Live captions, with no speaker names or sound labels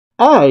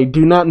I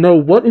do not know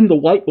what in the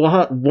white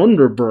hot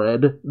Wonder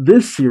Bread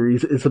this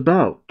series is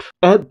about.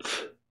 At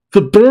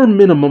the bare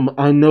minimum,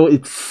 I know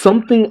it's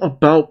something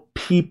about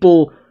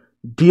people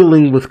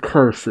dealing with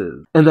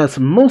curses. And that's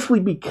mostly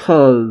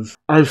because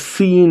I've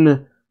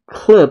seen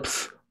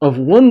clips of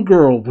one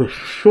girl with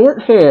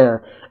short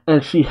hair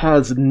and she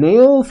has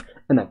nails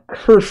and a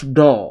cursed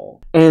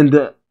doll.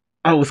 And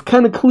I was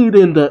kind of clued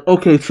in that,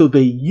 okay, so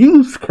they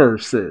use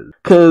curses.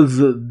 Because,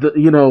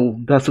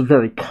 that's a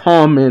very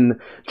common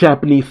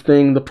Japanese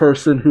thing. The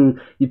person who,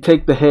 you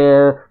take the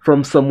hair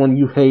from someone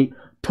you hate,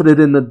 put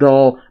it in the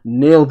doll,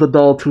 nail the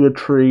doll to a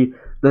tree,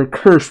 they're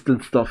cursed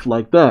and stuff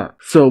like that.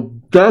 So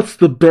that's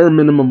the bare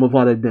minimum of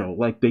what I know.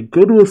 Like, they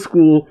go to a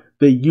school,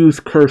 they use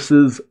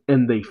curses,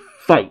 and they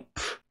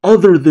fight.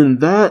 Other than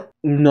that,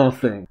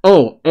 nothing.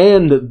 Oh,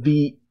 and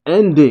the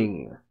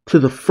ending to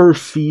the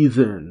first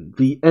season,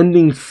 the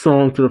ending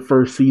song to the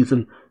first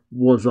season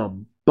was a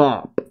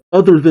bop.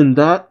 Other than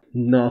that,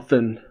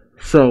 nothing.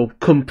 So,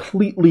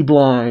 completely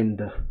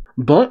blind.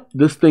 But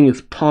this thing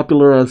is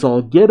popular as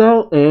all get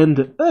out,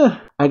 and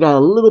I got a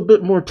little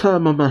bit more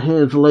time on my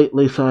hands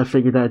lately, so I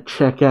figured I'd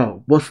check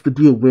out what's the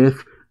deal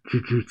with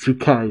Jujutsu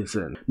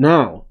Kaisen.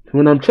 Now,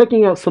 when I'm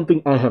checking out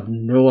something I have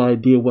no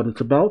idea what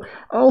it's about,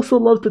 I also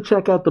love to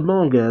check out the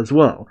manga as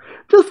well,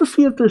 just to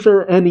see if there's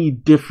any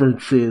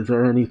differences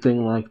or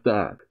anything like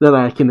that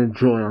I can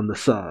enjoy on the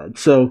side.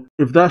 So,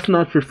 if that's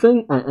not your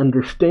thing, I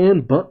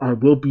understand, but I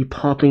will be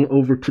popping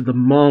over to the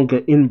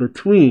manga in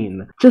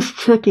between, just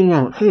checking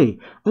out, hey,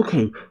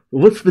 okay,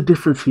 what's the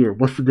difference here?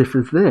 What's the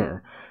difference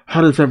there? How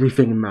does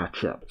everything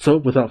match up? So,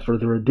 without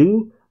further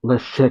ado,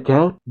 let's check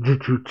out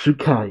Jujutsu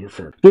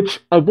Kaisen,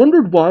 which I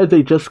wondered why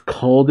they just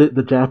called it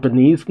the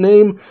Japanese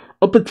name.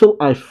 Up until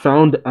I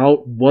found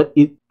out what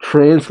it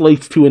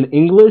translates to in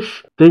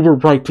English, they were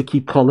right to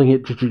keep calling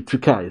it Jujutsu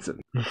Kaisen.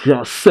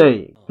 Just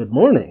saying. Good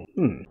morning.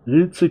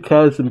 Jujutsu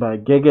Kaisen by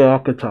Gege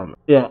Akutami.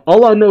 Yeah,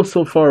 all I know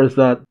so far is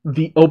that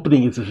the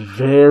opening is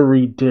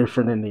very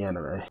different in the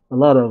anime. A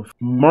lot of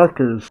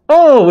markers.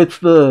 Oh, it's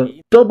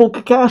the double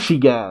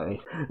Kakashi guy.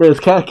 Whereas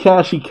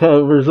Kakashi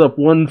covers up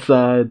one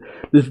side,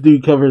 this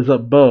dude covers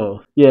up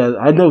both. Yeah,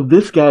 I know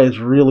this guy is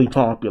really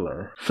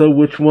popular. So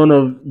which one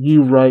of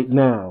you right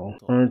now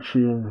aren't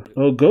you?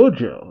 Oh,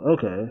 Gojo.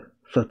 Okay.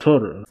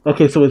 Satoru.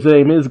 Okay, so his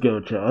name is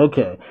Gojo.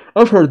 Okay.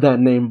 I've heard that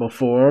name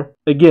before.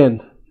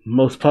 Again,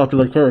 most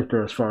popular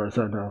character as far as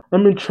I know.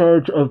 I'm in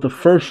charge of the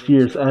first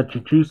years at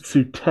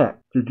Jujutsu Tech.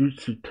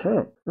 Jujutsu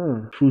Tech?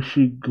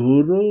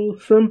 Fushiguro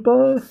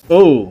Senpai?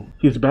 Oh,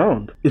 he's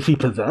bound. Is he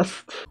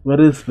possessed?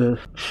 What is this?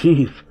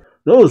 Jeez.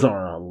 Those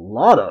are a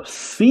lot of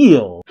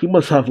seals. He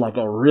must have like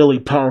a really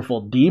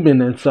powerful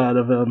demon inside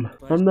of him.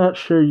 I'm not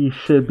sure you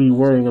should be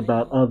worrying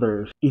about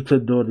others.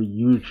 Itadori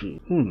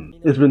Yuji.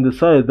 It's been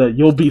decided that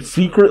you'll be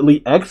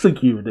secretly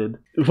executed.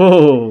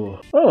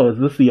 Whoa. Oh, is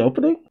this the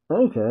opening?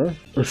 Okay.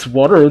 There's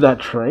water in that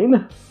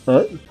train?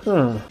 What?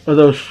 Or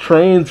those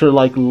trains are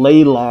like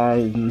ley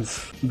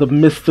lines. The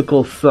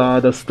mystical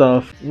side of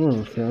stuff.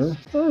 Okay.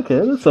 Okay,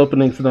 this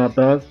opening's not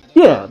bad.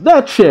 Yeah,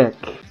 that chick.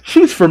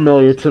 She's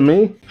familiar to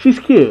me. She's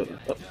cute.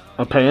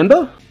 A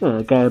panda?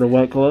 A guy in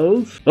wet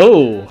clothes?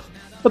 Oh,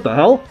 what the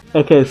hell?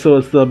 Okay, so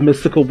it's the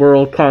mystical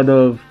world kind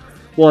of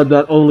one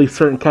that only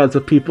certain kinds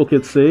of people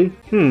could see.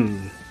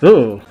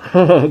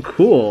 Oh,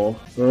 cool.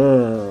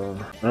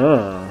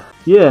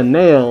 Yeah,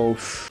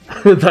 nails.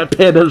 That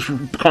panda's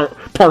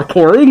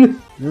parkouring?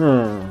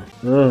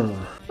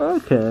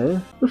 Okay,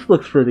 this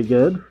looks pretty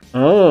good.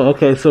 Oh,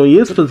 okay, so he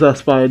is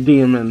possessed by a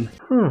demon.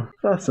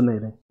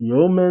 Fascinating.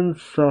 Ryomen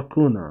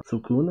Sukuna?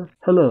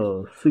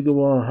 Hello,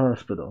 Sugawa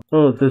Hospital.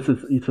 Oh, this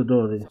is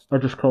Itadori. I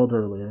just called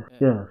earlier.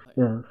 Yes.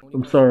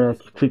 I'm sorry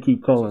to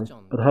keep calling,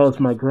 but how's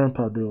my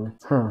grandpa doing?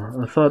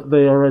 I thought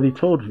they already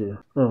told you.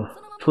 Oh,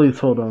 please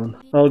hold on.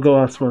 I'll go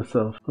ask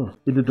myself.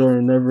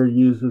 Itadori never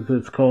uses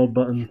his call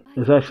button.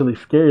 It's actually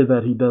scary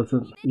that he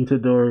doesn't.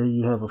 Itadori,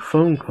 you have a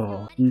phone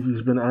call.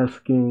 He's been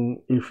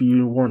asking if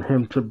you want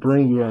him to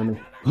bring you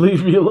any.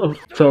 Leave me alone.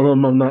 Tell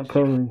him I'm not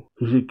coming.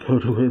 He should go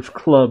to his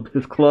club.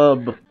 So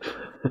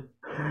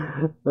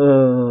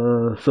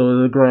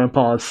the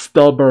grandpa is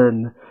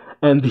stubborn,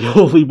 and the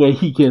only way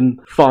he can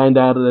find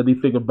out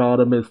anything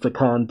about him is to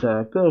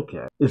contact.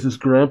 Okay. Is his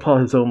grandpa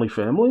his only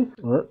family?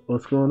 What?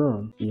 What's going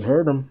on? You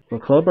heard him.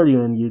 What club are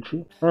you in,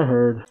 Yuchi? I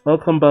heard. I'll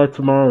come by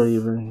tomorrow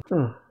evening.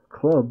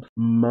 Clubs.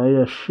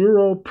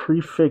 Mayashiro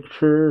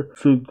Prefecture,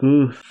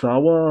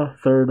 Fugusawa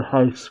 3rd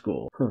High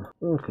School.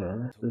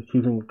 Okay. They're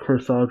keeping a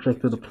cursed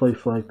object at a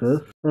place like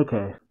this.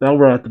 Okay. Now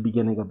we're at the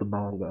beginning of the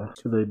manga.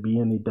 Could they be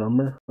any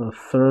dumber? A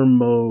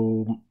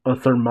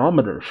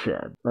thermometer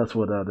shed. That's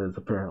what that is,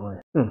 apparently.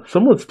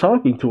 Someone's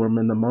talking to him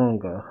in the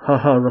manga.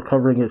 Haha,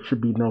 recovering it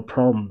should be no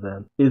problem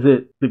then. Is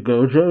it the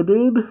Gojo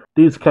dude?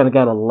 Dude's kind of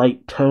got a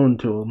light tone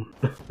to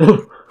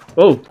him.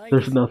 Oh,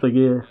 there's nothing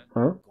here.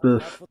 Huh?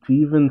 The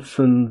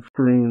Stevenson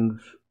screens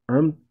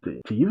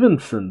empty.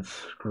 Stevenson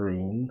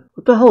screen?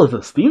 What the hell is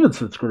a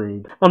Stevenson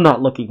screen? I'm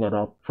not looking it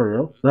up, for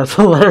real. That's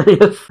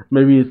hilarious.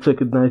 Maybe you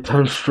took a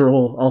nighttime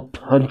stroll. I'll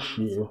punch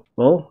you.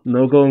 Well,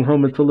 no going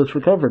home until it's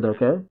recovered,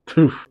 okay?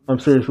 Phew, I'm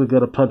seriously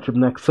gonna punch him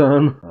next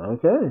time.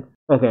 Okay.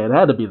 Okay, it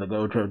had to be the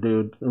Gojo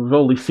dude. We've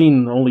only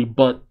seen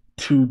but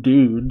 2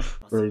 dudes.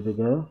 Ready to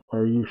go?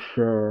 Are you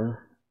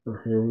sure? So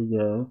here we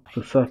go.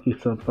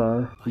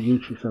 Sasaki-senpai,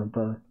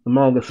 Ryuichi-senpai. The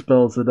manga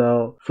spells it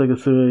out.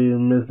 Segasui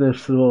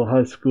Municipal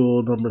High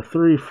School number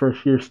 3,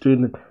 first year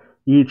student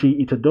Yuji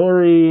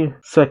Itadori,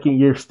 second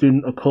year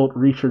student Occult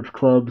Research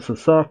Club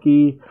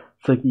Sasaki,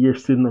 second year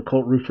student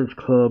Occult Research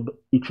Club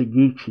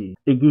Iguchi.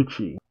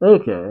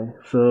 Okay,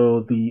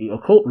 so the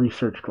Occult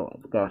Research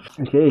Club.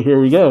 Gotcha. Okay, here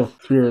we go.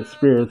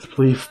 Spirits,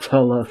 please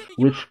tell us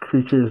which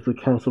creature is the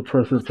council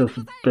president just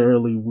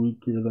barely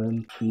weaker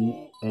than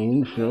the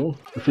Angel?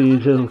 So you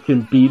just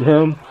can beat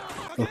him?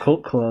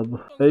 Occult Club.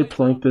 Hey,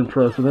 Plankton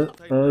President.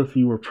 As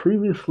you were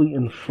previously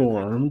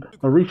informed,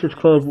 a research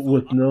club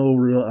with no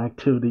real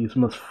activities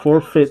must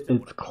forfeit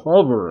its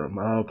club room.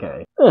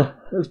 Okay.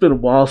 It's been a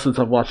while since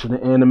I've watched an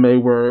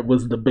anime where it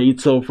was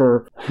debates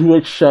over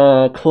which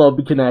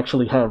club can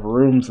actually have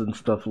rooms and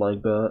stuff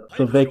like that.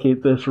 So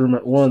vacate this room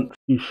at once.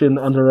 You shouldn't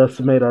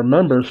underestimate our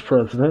members,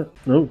 President.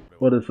 Oh,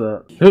 what is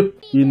that?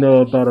 You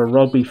know about a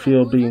rugby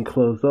field being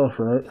closed off,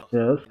 right?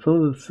 Yes.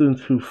 Some of the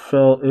students who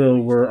fell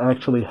ill were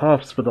actually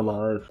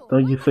hospitalized.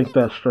 Don't you think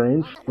that's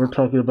strange? We're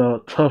talking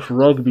about tough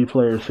rugby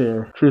players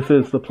here. Truth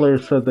is, the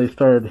players said they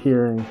started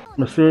hearing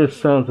mysterious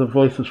sounds of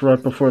voices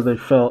right before they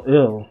fell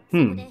ill.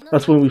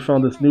 That's when we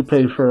found this new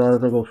paper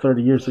article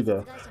 30 years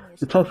ago.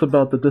 It talks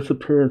about the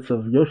disappearance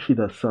of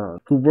Yoshida-san,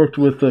 who worked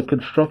with a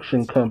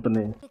construction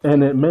company,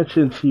 and it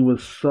mentions he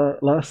was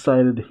last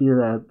sighted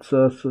here at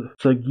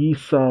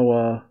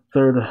Sagisawa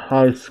 3rd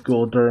High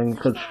School during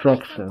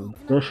construction.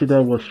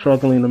 Yoshida was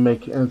struggling to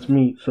make ends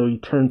meet, so he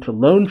turned to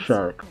Loan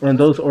Shark, and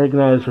those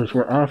organizers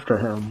were after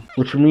him,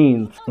 which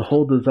means the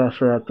whole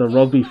disaster at the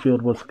rugby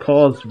field was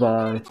caused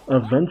by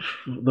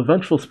the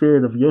vengeful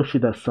spirit of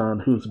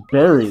Yoshida-san, who's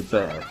buried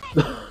there.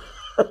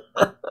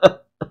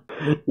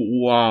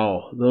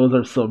 Wow, those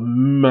are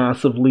some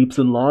massive leaps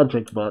in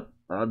logic, but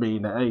I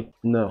mean, hey,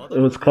 no, it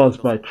was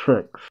caused by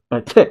ticks.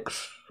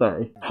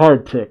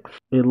 Hard ticks,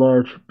 a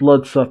large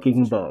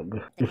blood-sucking bug.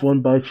 If one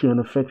bites you and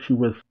affects you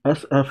with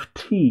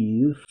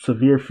SFTs,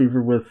 severe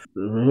fever with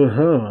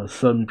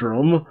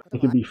syndrome, it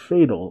can be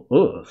fatal.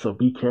 So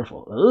be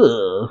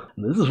careful.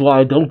 This is why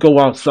I don't go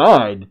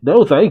outside.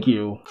 No, thank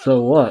you. So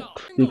what?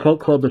 The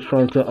Occult Club is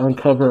trying to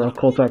uncover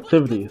occult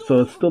activity, so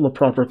it's still a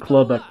proper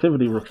club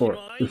activity report.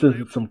 This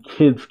isn't some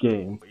kid's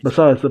game.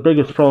 Besides, the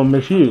biggest problem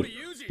is you.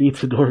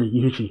 Itadori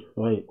Yuji.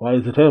 Wait, why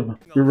is it him?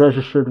 You're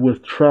registered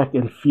with track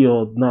and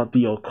field, not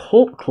the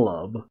Occult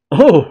Club.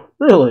 Oh,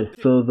 really?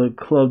 So the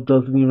club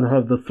doesn't even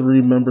have the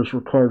 3 members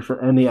required for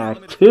any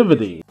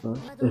activity.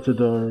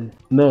 Itadori.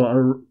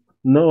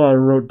 No, I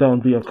wrote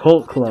down the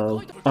Occult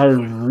Club. I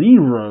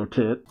rewrote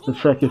it. The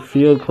track and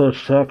field close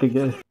track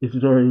again.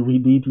 Itadori, we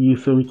need you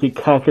so we can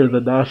conquer the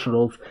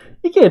Nationals.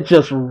 You can't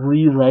just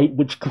rewrite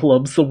which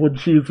club someone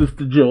chooses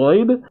to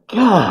join.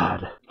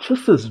 God,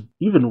 just as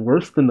even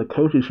worse than the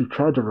coaches who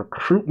tried to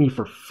recruit me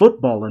for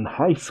football in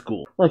high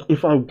school. Like,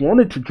 if I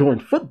wanted to join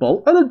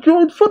football, I'd have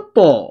joined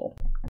football.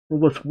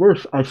 And what's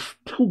worse, I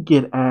still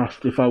get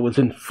asked if I was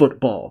in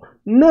football.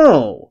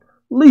 No!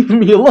 Leave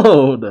me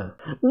alone!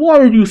 Why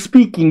are you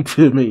speaking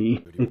to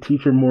me? A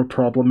teacher more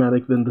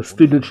problematic than the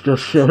students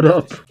just showed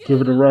up. Give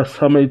it a rest.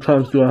 How many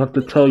times do I have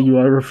to tell you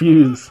I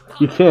refuse?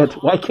 You can't.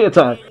 Why can't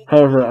I?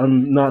 However,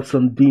 I'm not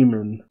some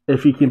demon.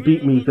 If you can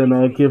beat me, then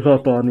I'll give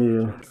up on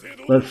you.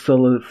 Let's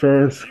settle it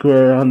fair and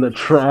square on the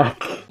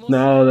track.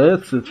 Now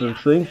that's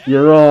interesting.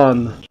 You're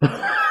on.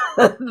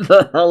 What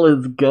the hell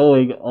is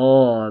going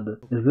on?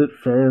 Is it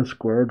fair and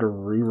square to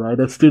rewrite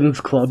a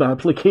student's club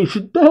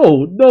application?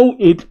 No,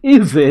 it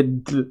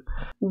isn't.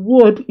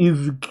 What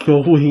is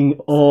going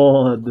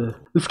on?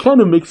 This kind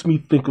of makes me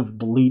think of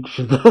Bleach,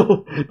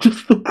 though.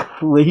 Just the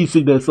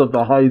craziness of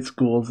the high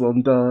school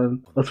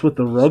sometimes. That's with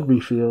the rugby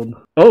field.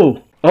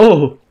 Oh,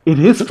 it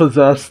is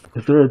possessed.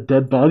 Is there a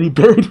dead body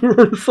buried here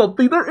or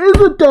something? There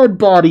is a dead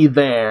body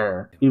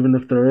there! Even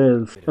if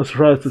there is. I'm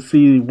surprised to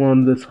see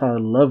one this high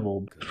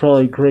leveled. It's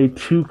probably grade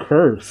 2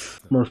 curse.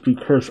 Must be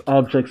cursed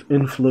objects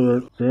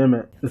influence. Damn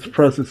it. Its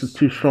presence is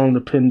too strong to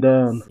pin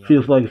down.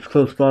 Feels like it's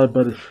close by,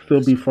 but it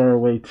still be far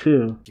away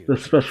too. The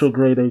special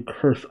grade A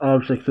cursed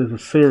object is a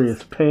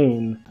serious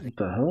pain. What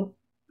the hell?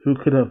 Who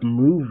could have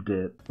moved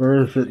it?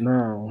 Where is it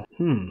now?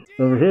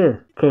 Over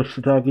here. Coach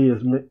Sataki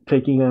is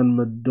taking on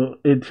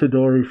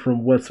Itadori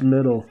from West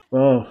Middle.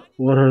 Oh,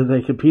 what are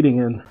they competing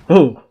in?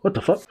 Oh, what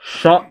the fuck?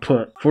 Shot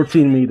put.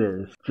 14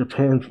 meters.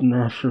 Japan's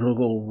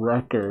national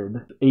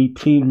record.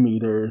 18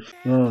 meters.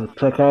 Oh,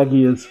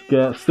 Takagi is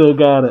still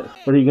got it.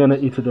 What are you gonna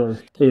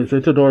Itadori? Hey, is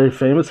Itadori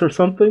famous or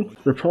something?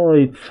 They're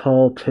probably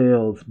tall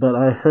tales, but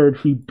I heard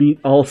he beat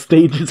all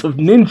stages of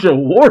Ninja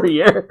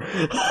Warrior.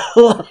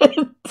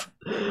 What?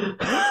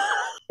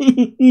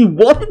 He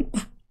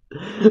what?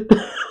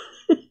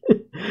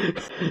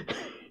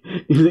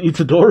 Is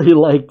Itadori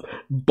like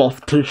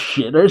buffed to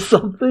shit or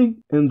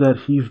something? And that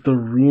he's the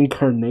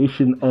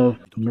reincarnation of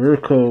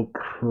Mirko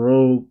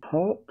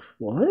Krokop?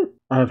 What?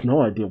 I have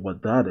no idea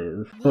what that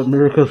is. But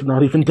Mirko's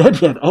not even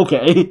dead yet.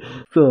 Okay.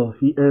 So,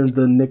 he earned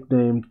the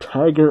nickname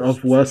Tiger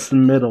of West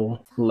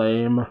Middle.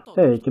 Lame.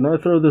 Hey, can I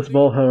throw this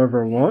ball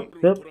however I want?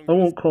 Yep, I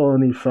won't call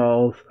any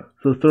fouls.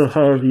 So throw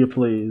however you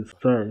please.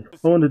 Sorry.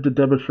 I wanted to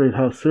demonstrate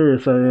how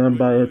serious I am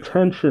by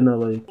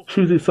intentionally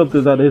choosing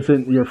something that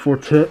isn't your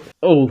forte.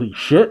 Holy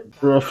shit.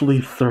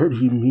 Roughly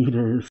 30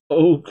 meters.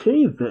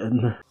 Okay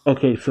then.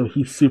 Okay, so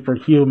he's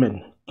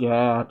superhuman.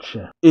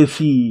 Gotcha. Is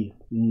he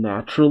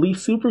naturally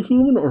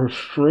superhuman or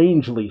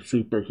strangely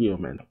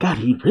superhuman? God,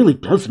 he really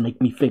does make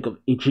me think of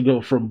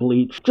Ichigo from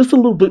Bleach. Just a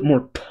little bit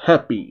more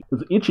peppy.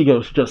 Because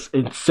Ichigo's just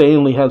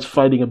insanely has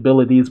fighting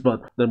abilities,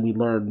 but then we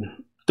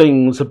learn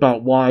things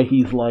about why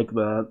he's like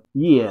that.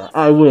 Yeah,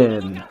 I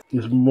win.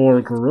 He's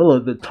more gorilla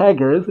than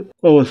Tiger, is it?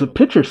 Oh, it's a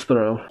pitcher's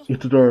throw.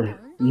 Itadori,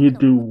 you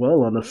do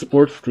well on a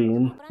sports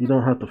team. You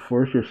don't have to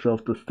force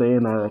yourself to stay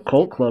in our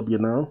occult club, you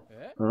know?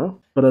 Huh?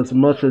 But as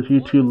much as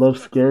you two love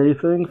scary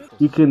things,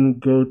 you can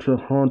go to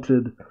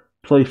haunted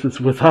places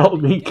without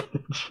me,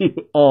 could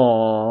you?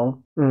 Aww.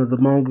 The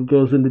manga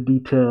goes into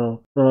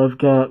detail. I've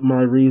got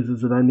my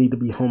reasons that I need to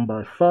be home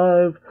by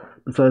 5.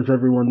 Besides,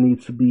 everyone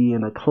needs to be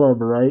in a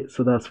club, right?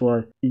 So that's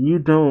why you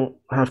don't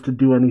have to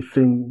do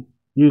anything.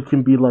 You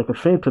can be like a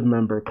phantom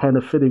member, kind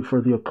of fitting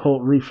for the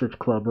occult research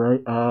club,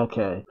 right?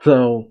 Okay.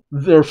 So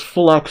they're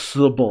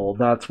flexible.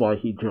 That's why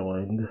he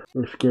joined.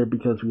 We're scared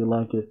because we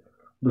like it.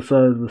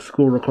 Besides, the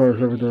school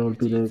requires everyone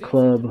to be in a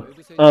club.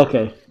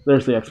 Okay,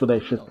 there's the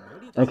explanation.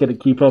 I couldn't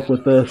keep up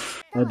with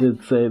this. I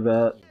did say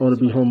that I want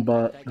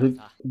to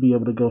be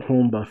able to go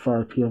home by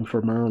 5 p.m.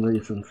 for my own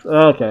reasons.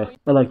 Okay,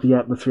 I like the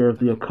atmosphere of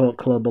the occult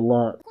club a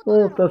lot.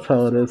 Well, if that's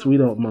how it is, we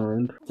don't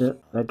mind. Yeah,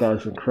 that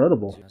guy's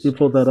incredible. He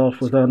pulled that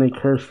off without any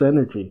cursed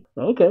energy.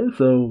 Okay,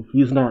 so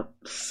he's not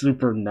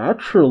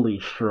supernaturally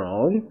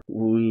strong.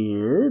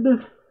 Weird.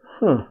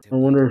 Huh, I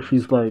wonder if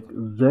he's like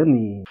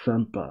Zenny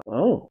Senpai.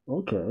 Oh,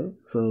 okay.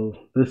 So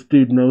this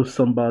dude knows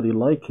somebody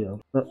like him.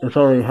 It's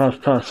already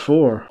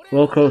 4:30.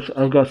 Well, coach,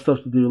 I've got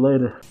stuff to do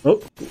later.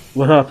 Oh,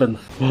 what happened?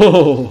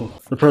 Whoa,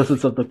 the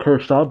presence of the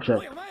cursed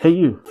object. Hey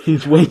you,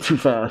 he's way too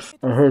fast.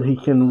 I heard he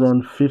can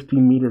run 50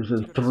 meters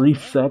in 3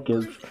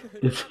 seconds.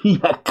 Is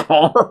he a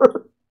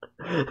car?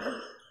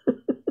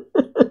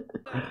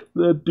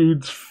 That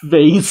dude's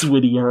face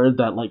when he heard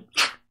that, like,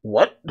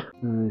 what?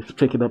 He's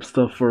picking up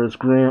stuff for his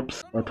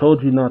gramps. I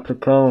told you not to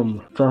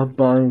come. Stop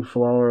buying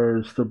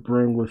flowers to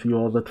bring with you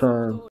all the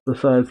time.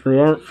 Besides, they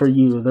aren't for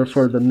you, they're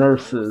for the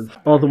nurses.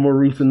 All the more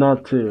reason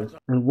not to.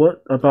 And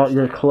what about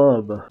your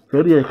club?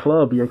 Go to your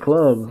club.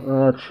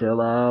 Oh, chill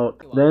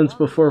out. It ends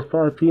before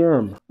 5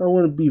 p.m. I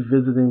wouldn't be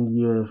visiting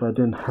you if I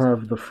didn't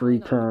have the free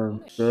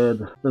time.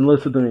 Good. Then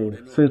listen to me,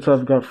 since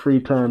I've got free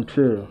time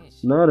too.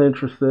 Not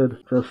interested.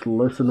 Just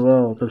listen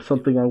well. There's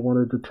something I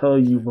wanted to tell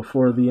you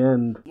before the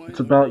end. It's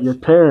about your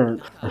parents.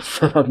 I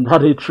said I'm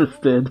not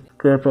interested.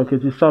 Grandpa,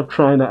 could you stop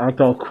trying to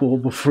act all cool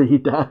before you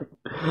die?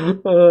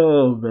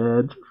 Oh,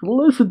 man. Just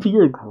listen to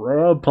your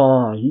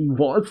grandpa. He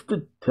wants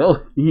to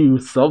tell you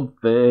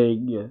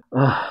something.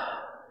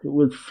 It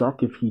would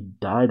suck if he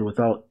died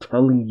without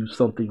telling you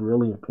something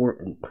really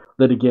important.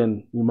 Then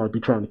again, you might be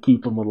trying to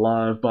keep him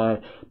alive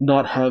by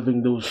not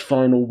having those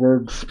final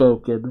words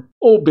spoken.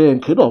 Old man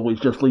could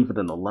always just leave it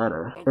in a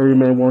letter. Every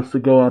man wants to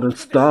go out in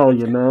style,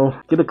 you know?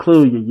 Get a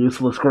clue, you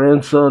useless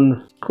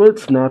grandson. Quit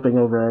snapping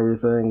over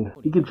everything.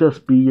 You can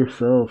just be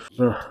yourself.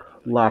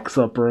 Lax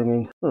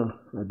upbringing.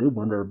 I do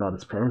wonder about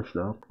his parents,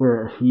 though.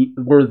 Were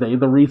they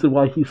the reason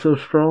why he's so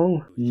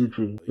strong?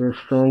 Yuji, you're a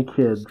strong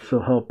kid, so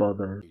help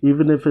others.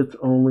 Even if it's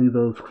only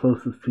those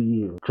closest to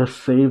you.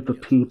 Just save the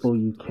people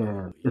you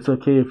can. It's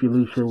okay if you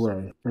lose your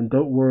way. And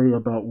don't worry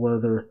about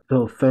whether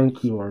they'll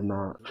thank you or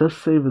not.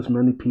 Just save as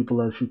many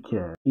people as you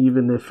can.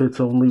 Even if it's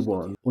only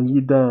one. When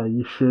you die,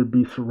 you should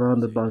be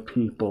surrounded by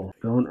people.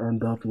 Don't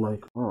end up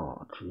like,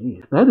 oh,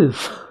 geez.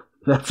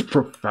 That's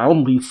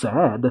profoundly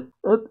sad.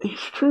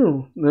 It's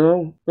true.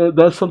 No,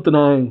 that's something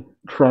I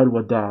try to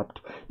adapt.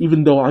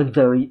 Even though I'm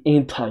very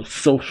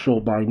antisocial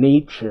by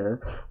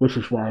nature, which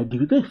is why I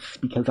do this,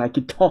 because I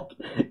can talk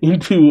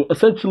into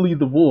essentially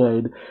the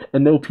void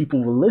and know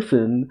people will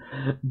listen,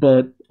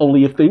 but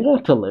only if they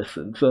want to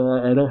listen. So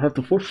I don't have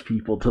to force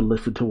people to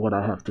listen to what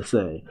I have to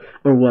say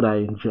or what I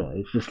enjoy.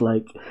 It's just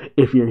like,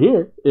 if you're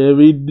here, I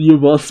mean, you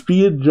must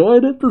be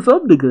enjoying it to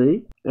some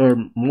degree. Or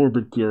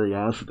morbid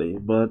curiosity,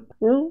 but,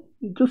 you know,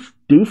 just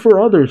do for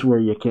others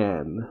where you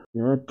can.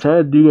 You know, try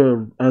to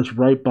do as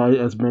right by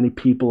as many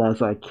people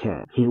as I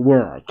can, here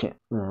where I can.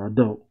 I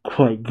don't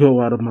quite go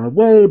out of my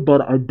way,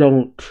 but I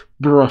don't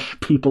brush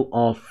people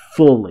off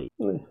fully.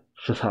 It's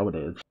just how it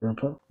is,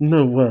 Grandpa.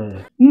 No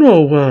way.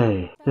 No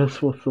way!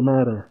 Guess what's the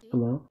matter?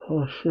 Hello?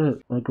 Oh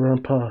shit, my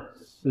grandpa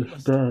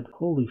is dead.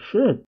 Holy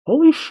shit.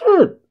 Holy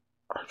shit!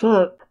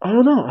 I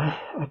don't know,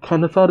 I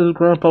kind of thought his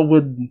grandpa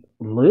would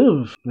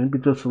live maybe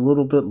just a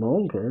little bit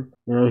longer.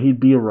 You know, he'd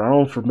be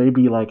around for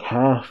maybe like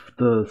half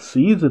the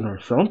season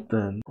or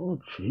something. Oh,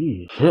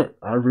 gee. Shit,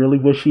 I really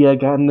wish he had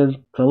gotten to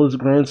tell his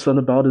grandson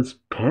about his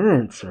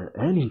parents or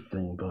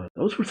anything, but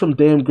those were some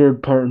damn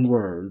good parting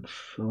words.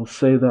 I'll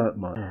say that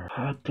much.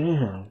 God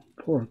damn.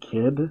 Poor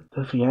kid.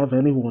 Does he have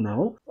anyone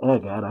else? Oh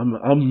god,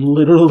 I'm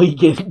literally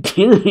getting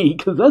teary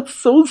because that's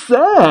so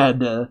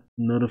sad.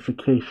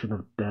 Notification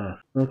of death.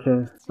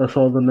 Okay, that's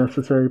all the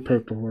necessary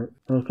paperwork.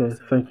 Okay,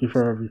 thank you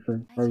for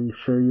everything. Are you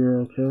sure you're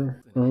okay?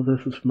 Well,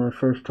 this is my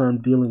first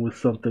time dealing with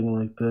something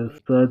like this,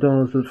 so I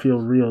don't feel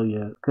real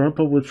yet.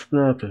 Grandpa would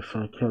snap if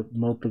I kept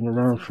moping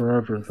around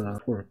forever, though.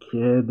 Poor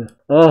kid.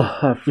 Oh,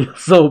 I feel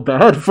so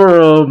bad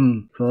for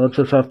him. So I'll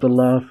just have to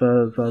laugh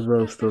as I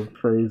roast him.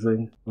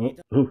 Phrasing.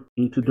 Oh,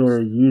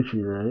 Itadori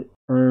Yuji, right?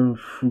 I'm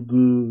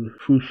Fushiguro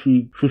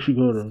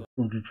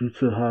from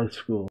Jujutsu High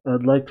School.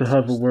 I'd like to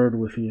have a word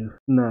with you.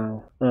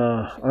 Now,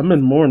 I'm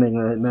in mourning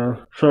right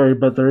now. Sorry,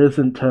 but there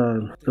isn't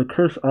time. The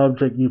cursed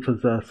object you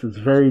possess is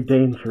very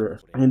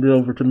dangerous. Hand it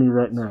over to me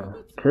right now.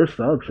 Cursed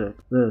object?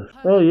 This.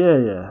 Oh,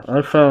 yeah.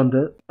 I found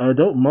it. I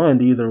don't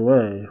mind either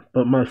way,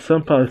 but my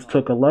senpais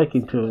took a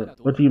liking to it.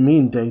 What do you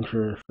mean,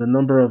 dangerous? The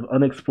number of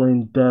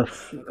unexplained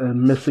deaths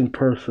and missing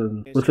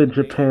persons within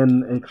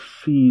Japan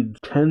exceeds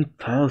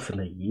 10,000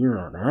 a year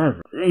on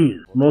average. Jeez.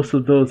 Most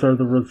of those are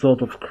the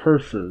result of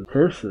curses.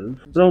 Curses?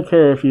 Don't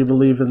care if you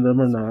believe in them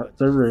or not.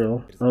 They're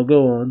real. I'll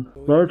go on.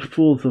 Large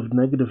pools of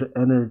negative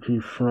energy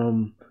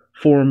form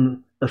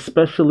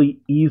especially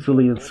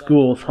easily in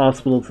schools,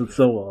 hospitals, and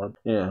so on.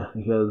 Yeah,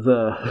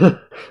 because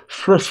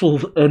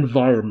stressful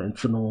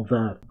environments and all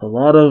that. A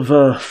lot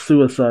of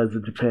suicides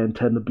in Japan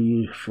tend to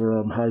be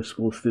from high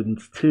school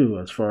students too,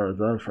 as far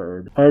as I've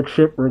heard.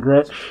 Hardship,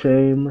 regret,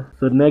 shame,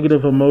 the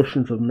negative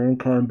emotions of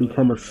mankind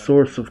become a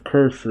source of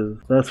curses.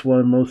 That's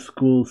why most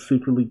schools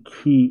secretly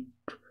keep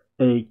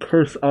a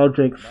cursed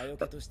object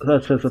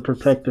such as a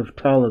protective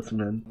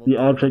talisman. The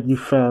object you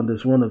found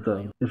is one of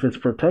them. If it's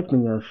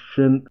protecting us,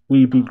 shouldn't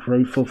we be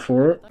grateful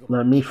for it?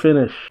 Let me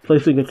finish.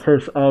 Placing a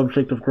cursed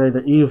object of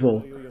greater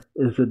evil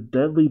is a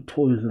deadly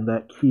poison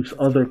that keeps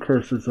other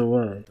curses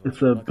away.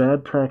 It's a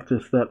bad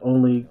practice that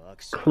only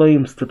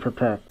claims to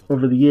protect.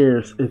 Over the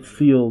years, its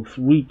seals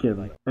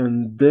weaken,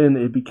 and then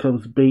it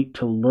becomes bait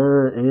to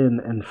lure in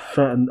and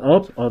fatten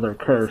up other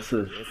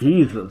curses.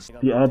 Jesus.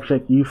 The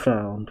object you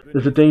found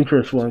is a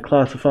dangerous one,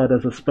 classified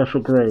as a special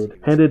grade.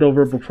 Hand it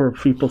over before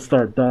people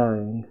start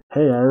dying.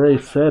 Hey, I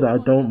already said I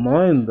don't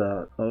mind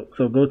that.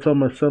 So go tell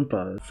my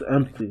senpai. It's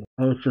empty.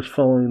 I was just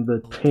following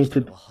the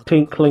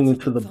taint clinging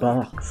to the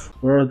box.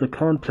 Where are the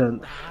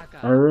contents?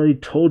 I already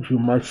told you,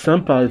 my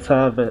senpais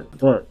have it.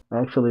 What?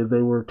 Actually,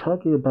 they were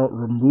talking about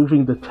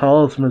removing the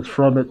talismans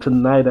from it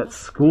tonight at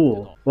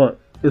school. What?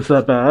 Is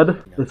that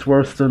bad? It's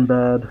worse than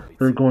bad.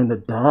 They're going to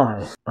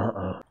die.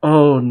 Uh-oh.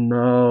 Oh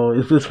no.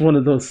 Is this one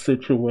of those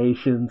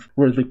situations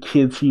where the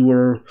kids you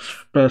were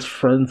best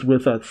friends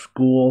with at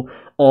school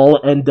all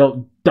end up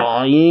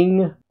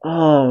dying?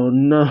 Oh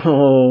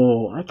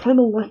no. I kind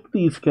of like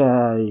these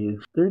guys.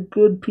 They're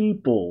good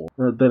people.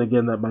 Then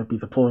again, that might be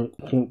the point.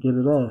 Can't get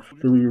it off.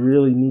 Do we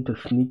really need to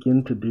sneak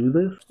in to do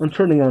this? I'm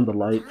turning on the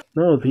lights.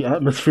 No, the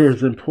atmosphere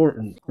is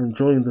important.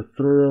 Enjoying the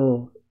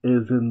thrill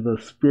is in the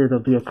spirit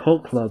of the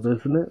occult club,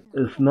 isn't it?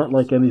 It's not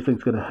like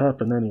anything's gonna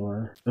happen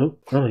anyway. Oh,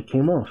 it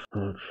came off.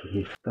 Oh,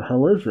 jeez. The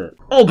hell is it?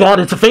 Oh god,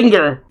 it's a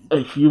finger! A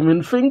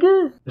human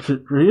finger? Is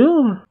it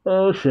real?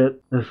 Oh shit.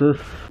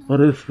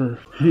 What is this?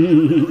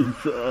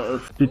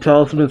 Jesus. Do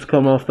talismans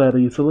come off that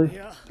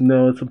easily?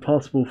 No, it's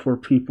impossible for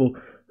people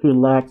who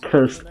lack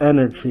cursed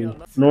energy,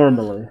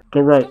 normally.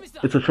 Go right,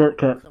 it's a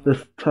shortcut.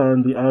 This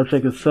time the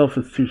object itself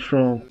is too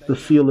strong. The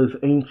seal is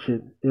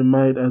ancient. It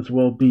might as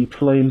well be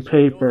plain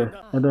paper.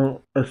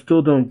 I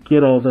still don't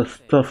get all this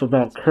stuff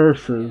about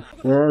curses.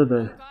 Where are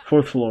they?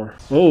 4th floor.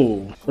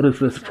 Oh, what is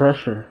this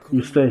pressure?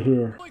 You stay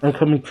here. I'm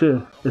coming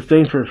too. It's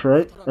dangerous,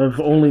 right? I've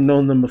only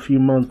known them a few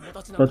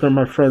months, but they're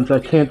my friends. I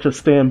can't just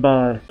stand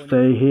by.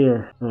 Stay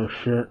here. Oh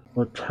shit.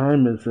 What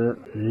time is it?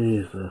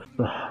 Jesus.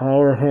 The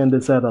hour hand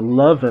is at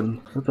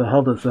 11. What the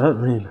hell does that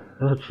mean?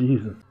 Oh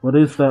Jesus. What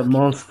is that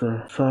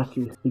monster?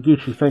 Saki.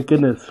 Higuchi, thank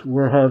goodness.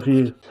 Where have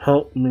you?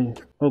 Help me.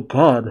 Oh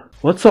god.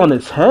 What's on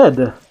his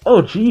head?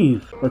 Oh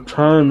jeez. What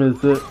time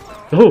is it?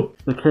 Oh!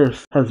 The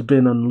curse has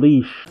been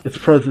unleashed. Its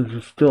presence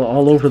is still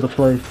all over the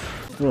place.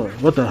 Whoa,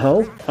 what the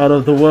hell? Out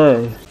of the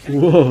way.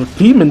 Whoa,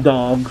 demon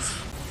dogs.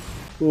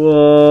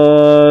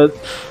 What?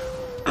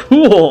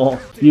 Cool!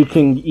 You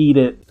can eat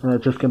it. I'm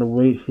just gonna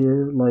wait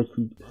here like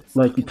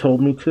he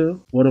told me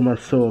to. What am I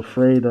so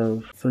afraid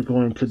of? They're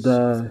going to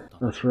die.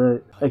 That's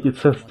right. I could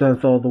sense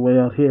death all the way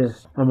out here.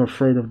 I'm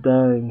afraid of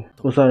dying.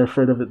 Was I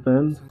afraid of it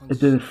then? It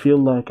didn't feel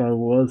like I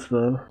was,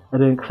 though. I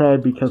didn't cry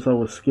because I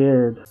was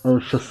scared. I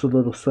was just a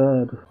little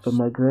sad. But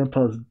my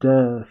grandpa's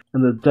death,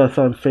 and the death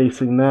I'm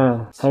facing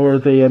now, how are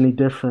they any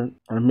different?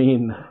 I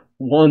mean,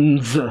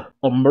 one's a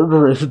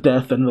murderous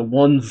death and the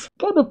one's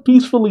kind of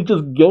peacefully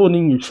just going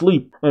in your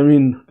sleep. I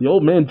mean, the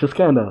old man just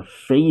kind of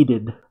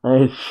faded.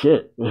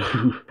 Shit.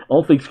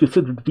 all things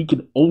considered, we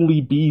can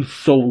only be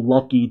so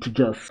lucky to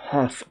just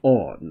pass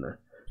on.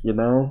 You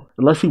know?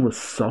 Unless he was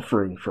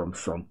suffering from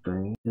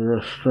something. You're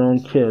a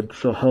strong kid,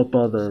 so help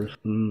others.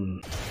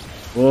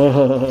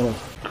 Whoa.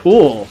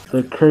 Cool.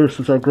 The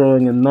curses are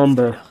growing in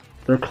number.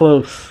 They're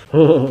close.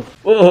 Whoa.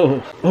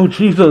 Whoa. Oh,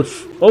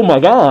 Jesus. Oh, my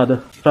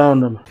God.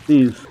 Found him.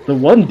 Jeez. The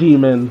one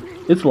demon,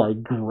 it's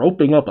like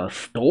groping up a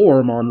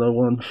storm on the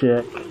one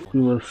chick. He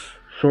was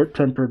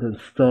short-tempered and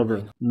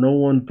stubborn. No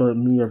one but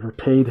me ever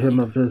paid him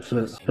a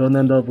visit. Don't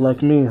end up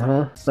like me,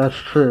 huh? That's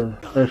true.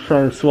 I was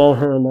trying to swallow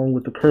her along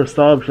with the cursed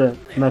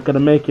object. Not gonna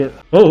make it.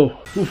 Oh,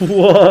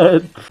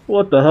 what?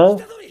 What the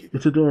hell?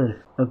 Itadori,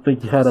 I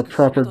think you had a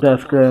proper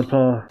death,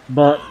 Grandpa.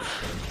 But,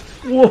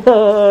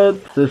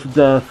 what? This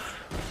death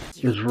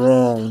is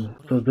wrong.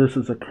 So this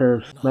is a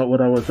curse. Not what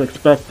I was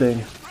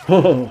expecting.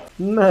 Oh,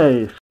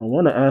 nice. I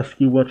want to ask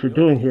you what you're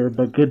doing here,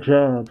 but good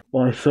job.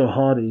 Why so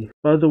haughty?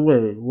 By the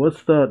way,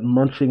 what's that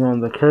munching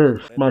on the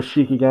curse? My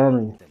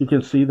Shikigami. You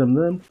can see them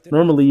then?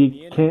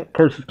 Normally,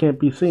 curses can't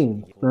be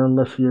seen. Not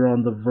unless you're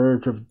on the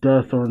verge of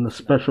death or in the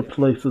special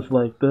places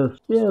like this.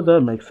 Yeah,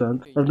 that makes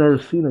sense. I've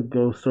never seen a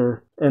ghost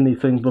or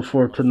anything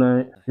before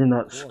tonight. You're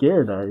not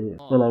scared, are you?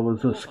 Well, I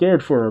was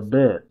scared for a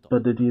bit,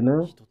 but did you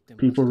know?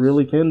 People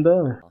really can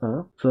die,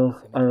 huh? So,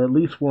 I at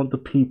least want the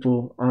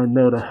people I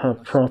know to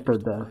have proper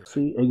death.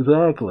 See,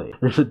 exactly.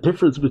 There's a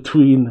difference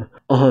between,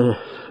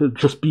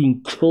 just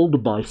being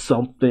killed by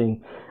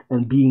something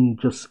and being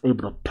just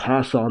able to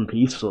pass on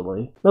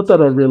peacefully. Not that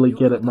I really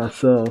get it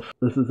myself.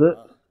 This is it?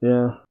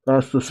 Yeah.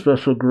 That's the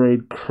special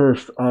grade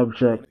cursed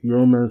object,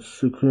 Ryomen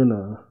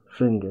Sukuna.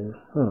 Finger.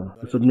 Huh.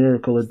 It's a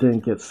miracle it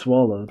didn't get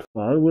swallowed.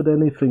 Why would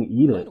anything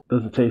eat it?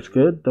 Does it taste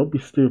good? Don't be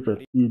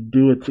stupid. You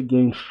do it to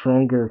gain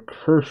stronger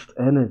cursed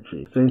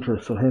energy. It's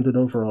dangerous, so hand it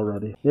over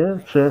already. Yeah,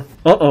 sure.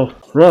 Uh-oh.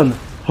 Run.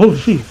 Oh,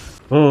 jeez.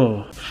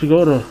 Oh,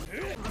 Shigota.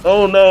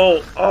 Oh,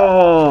 no.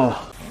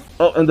 Oh.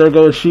 Oh, and there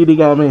goes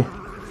Shirigami.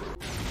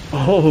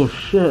 Oh,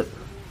 shit.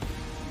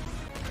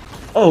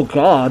 Oh,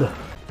 God.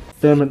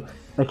 Damn it.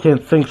 I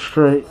can't think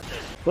straight.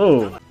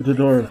 Oh,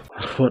 Itadori,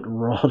 what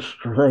raw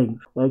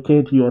strength. Why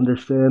can't you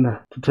understand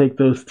to take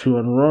those two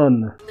and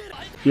run?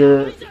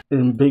 You're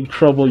in big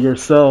trouble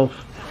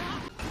yourself.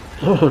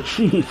 Oh,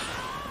 jeez.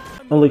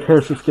 Only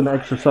curses can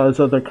exercise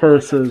other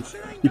curses.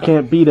 You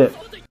can't beat it.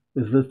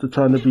 Is this the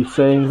time to be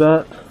saying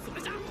that?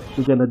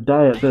 You're gonna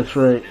die at this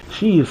rate.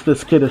 Jeez,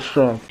 this kid is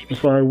strong.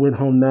 If I went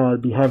home now,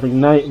 I'd be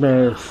having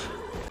nightmares.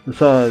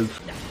 Besides,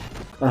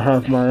 I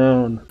have my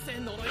own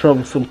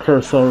troublesome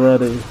curse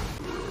already.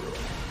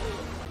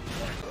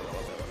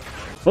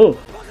 Oh,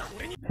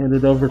 hand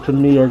it over to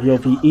me or you'll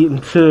be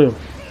eaten too.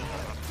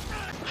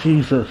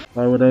 Jesus,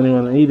 why would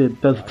anyone eat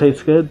it? Does it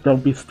taste good?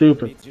 Don't be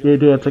stupid. You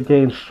do it to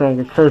gain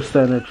stronger curse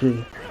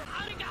energy.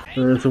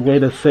 There is a way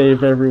to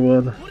save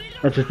everyone.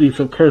 I just need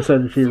some curse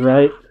energy,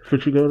 right?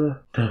 Fuchigota?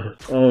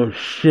 Oh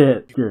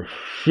shit, you're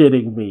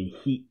shitting me.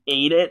 He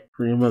ate it?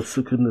 Ryomen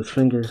Sukuna's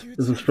finger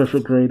is a special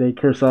grade A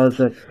curse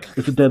object.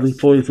 It's a deadly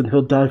poison,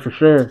 he'll die for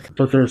sure.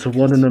 But there's a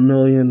 1 in a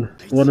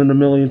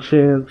million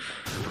chance.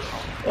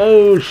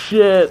 Oh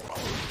shit!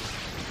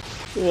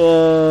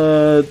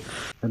 What?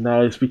 And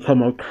now he's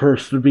become a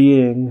cursed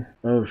being.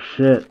 Oh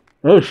shit.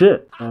 Oh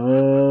shit!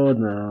 Oh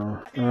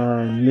no.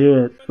 I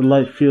knew it. The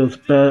light feels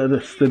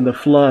best in the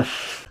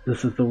flesh.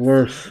 This is the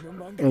worst.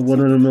 A 1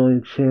 in a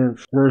million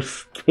chance.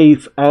 Worst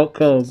case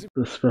outcome.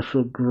 The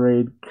special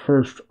grade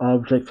cursed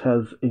object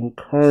has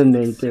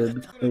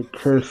incarnated. A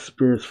cursed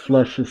spirit's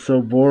flesh is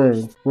so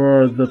boring.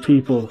 Where are the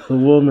people? The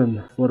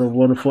woman. What a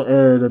wonderful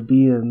era to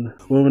be in.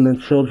 Women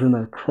and children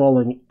are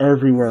crawling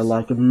everywhere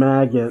like a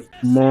maggot.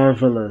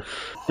 Marvelous.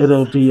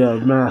 It'll be a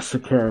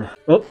massacre.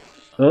 Oh,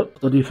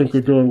 what do you think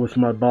you're doing with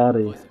my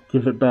body?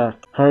 Give it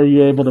back. How are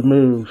you able to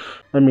move?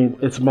 I mean,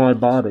 it's my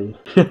body.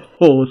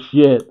 Oh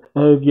shit.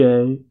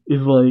 Okay.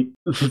 He's like,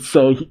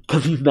 so,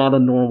 because he's not a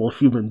normal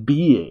human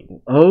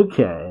being.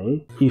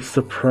 Okay. He's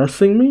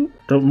suppressing me?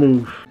 Don't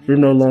move. You're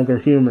no longer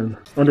human.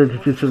 Under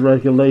Jujutsu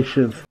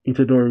regulations,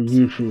 Itadori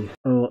Yuji,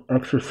 I will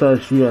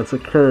exercise you as a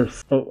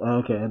curse. Oh,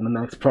 okay, and the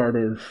next part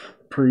is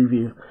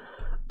preview.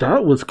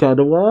 That was kind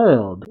of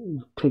wild.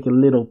 Take a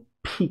little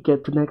peek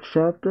at the next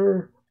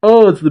chapter.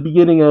 Oh, it's the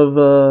beginning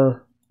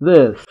of,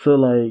 this. So,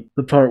 like,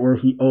 the part where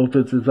he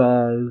opens his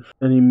eyes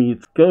and he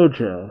meets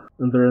Gojo.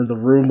 And they're in the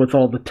room with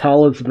all the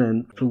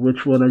talismans. So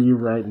which one are you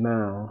right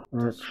now?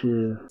 Aren't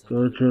you?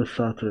 Gojo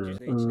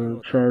Satoru.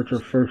 In charge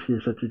of first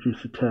years at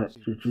Jujutsu Tech.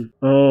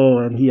 Oh,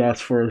 and he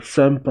asks for his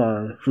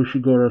senpai.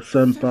 Fushiguro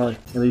senpai.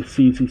 And he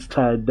sees he's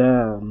tied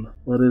down.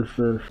 What is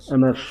this?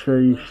 I'm not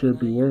sure you should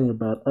be worrying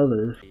about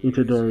others.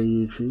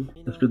 Itadori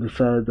Yuji. It's been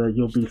decided that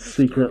you'll be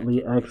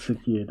secretly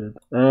executed.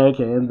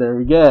 Okay, and there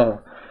we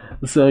go.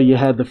 So you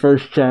had the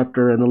first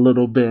chapter and a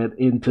little bit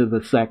into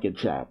the second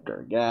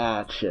chapter.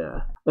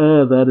 Gotcha.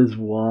 Oh, that is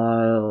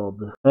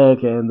wild.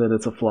 Okay, and then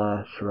it's a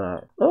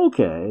flashback.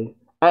 Okay.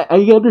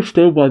 I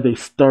understand why they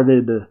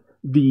started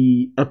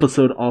the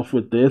episode off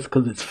with this,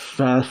 because it's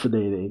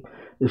fascinating.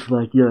 it's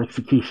like your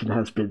execution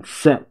has been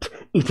set,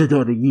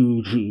 Itadori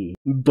Yuji.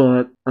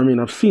 But, I mean,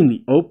 I've seen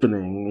the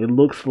opening. It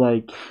looks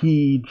like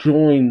he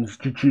joins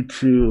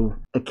Jujutsu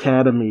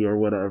Academy or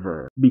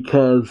whatever,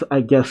 because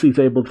I guess he's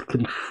able to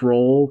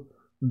control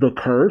the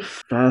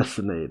curse.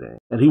 Fascinating.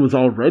 And he was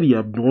already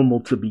abnormal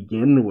to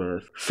begin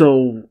with.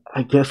 So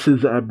I guess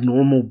his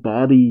abnormal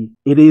body,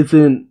 it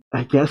isn't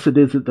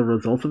the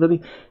result of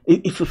any.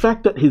 It's the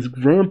fact that his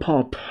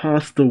grandpa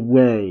passed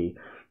away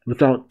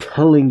without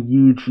telling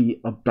Yuji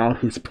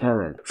about his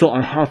parents. So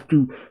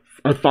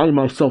I find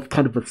myself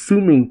kind of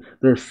assuming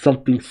there's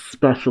something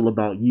special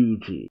about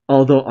Yuji.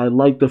 Although I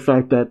like the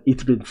fact that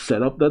it's been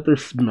set up that there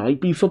might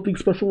be something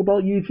special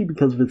about Yuji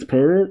because of his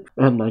parents.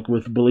 Unlike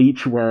with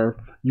Bleach, where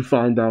you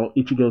find out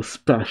Ichigo's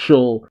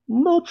special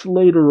much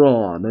later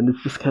on, and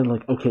it's just kind of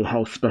like, okay,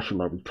 how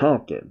special are we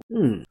talking?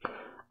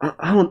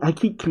 I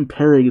keep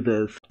comparing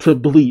this to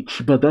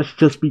Bleach, but that's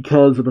just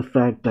because of the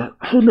fact that,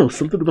 I don't know,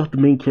 something about the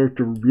main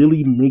character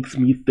really makes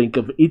me think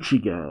of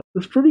Ichigo.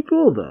 It's pretty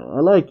cool though, I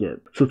like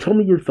it. So tell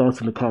me your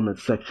thoughts in the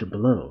comments section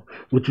below.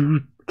 Would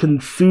you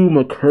consume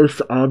a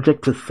cursed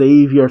object to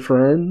save your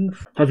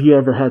friends? Have you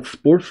ever had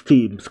sports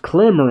teams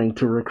clamoring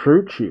to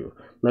recruit you?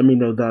 Let me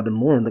know that and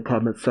more in the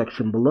comments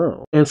section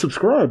below. And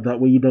subscribe, that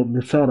way you don't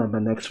miss out on my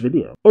next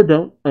video. Or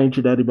don't, I ain't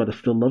your daddy, but I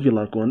still love you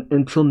like one.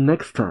 Until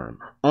next time,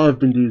 I've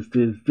been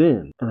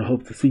Duuz-Diz-Din, and I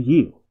hope to see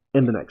you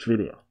in the next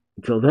video.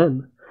 Until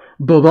then,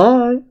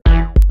 bye-bye!